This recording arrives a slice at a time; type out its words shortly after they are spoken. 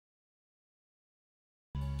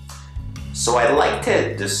So I'd like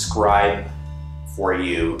to describe for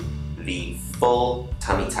you the full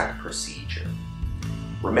tummy tuck procedure.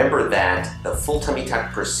 Remember that the full tummy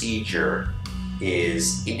tuck procedure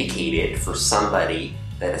is indicated for somebody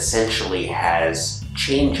that essentially has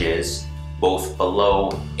changes both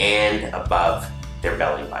below and above their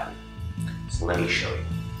belly button. So let me show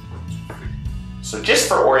you. So just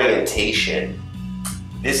for orientation,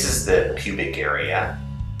 this is the pubic area,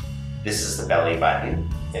 this is the belly button,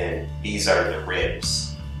 and these are the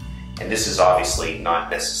ribs. And this is obviously not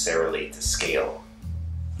necessarily to scale.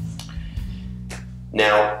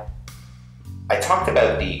 Now, I talked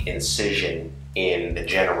about the incision in the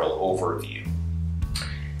general overview.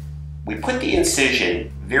 We put the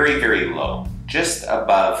incision very, very low, just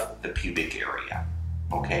above the pubic area,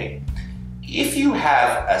 okay? If you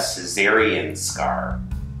have a cesarean scar,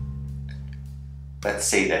 let's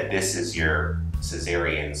say that this is your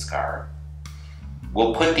cesarean scar,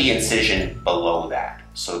 we'll put the incision below that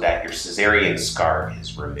so that your cesarean scar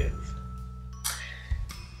is removed.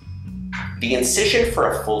 The incision for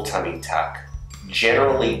a full tummy tuck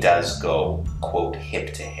generally does go, quote,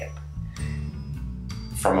 hip to hip.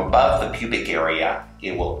 From above the pubic area,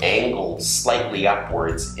 it will angle slightly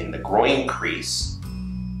upwards in the groin crease,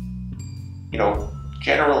 you know,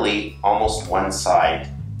 generally almost one side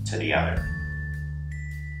to the other.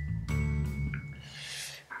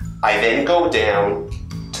 I then go down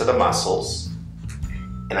to the muscles,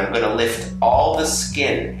 and I'm going to lift all the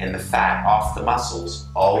skin and the fat off the muscles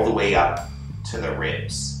all the way up to the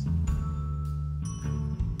ribs.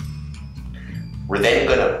 We're then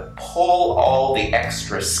going to pull all the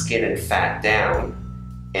extra skin and fat down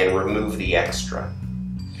and remove the extra.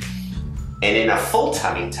 And in a full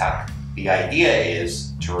tummy tuck, the idea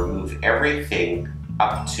is to remove everything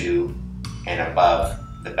up to and above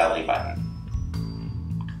the belly button.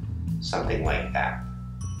 Something like that.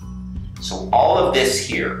 So all of this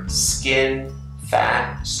here, skin,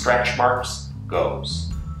 fat, stretch marks,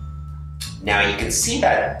 goes. Now you can see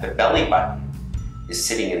that the belly button is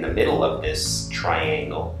sitting in the middle of this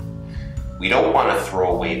triangle. We don't want to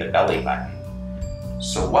throw away the belly button.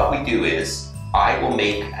 So what we do is, I will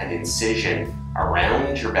make an incision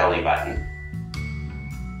around your belly button.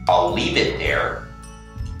 I'll leave it there.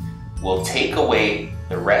 We'll take away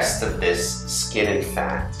the rest of this skin and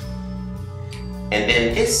fat. And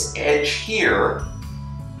then this edge here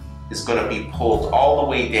is going to be pulled all the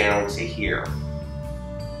way down to here.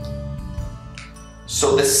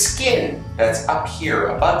 So the skin that's up here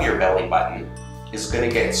above your belly button is going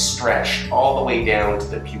to get stretched all the way down to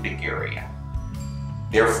the pubic area.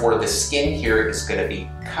 Therefore, the skin here is going to be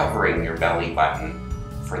covering your belly button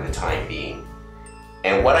for the time being.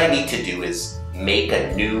 And what I need to do is make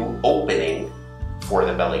a new opening for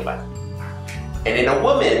the belly button. And in a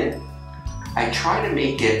woman, I try to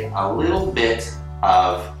make it a little bit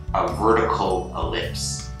of a vertical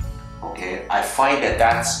ellipse, okay? I find that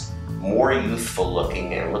that's more youthful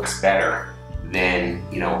looking and looks better than,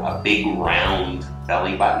 you know, a big round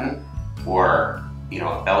belly button or, you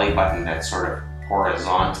know, a belly button that's sort of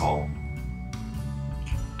horizontal.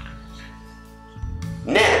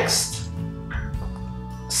 Next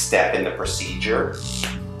step in the procedure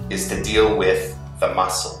is to deal with the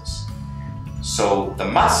muscles. So the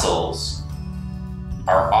muscles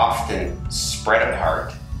are often spread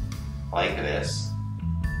apart like this.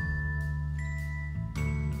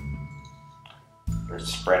 They're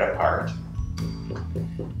spread apart.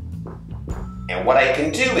 And what I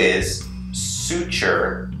can do is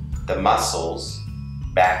suture the muscles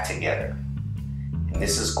back together. And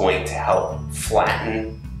this is going to help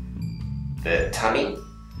flatten the tummy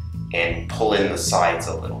and pull in the sides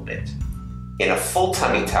a little bit. In a full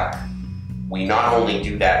tummy tuck, we not only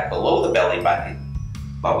do that below the belly button,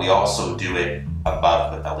 but we also do it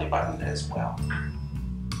above the belly button as well.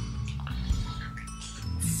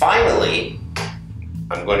 Finally,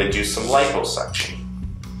 I'm going to do some liposuction.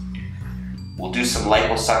 We'll do some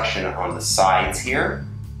liposuction on the sides here,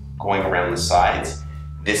 going around the sides.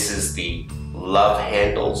 This is the love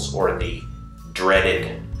handles or the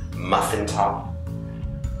dreaded muffin top.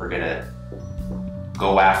 We're gonna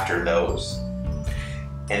go after those.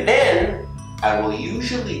 And then I will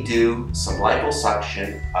usually do some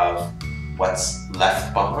liposuction of what's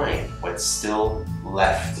left behind, what's still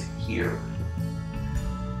left here.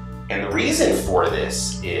 And the reason for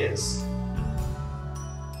this is,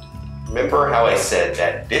 remember how I said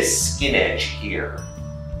that this skin edge here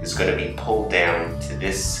is going to be pulled down to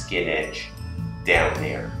this skin edge down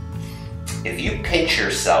there. If you pinch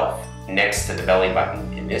yourself next to the belly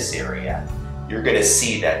button in this area, you're going to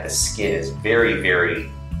see that the skin is very,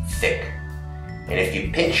 very thick. And if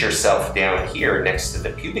you pinch yourself down here next to the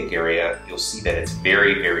pubic area, you'll see that it's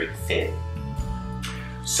very, very thin.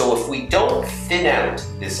 So if we don't thin out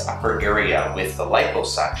this upper area with the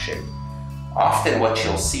liposuction, often what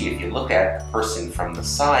you'll see if you look at the person from the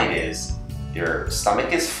side is their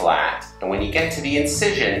stomach is flat, and when you get to the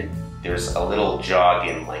incision, there's a little jog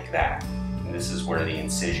in like that. And this is where the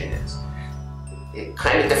incision is. It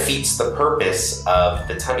kind of defeats the purpose of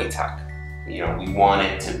the tummy tuck. You know, we want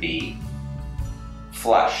it to be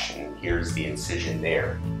flush, and here's the incision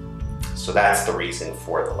there. So that's the reason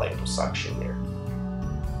for the liposuction there.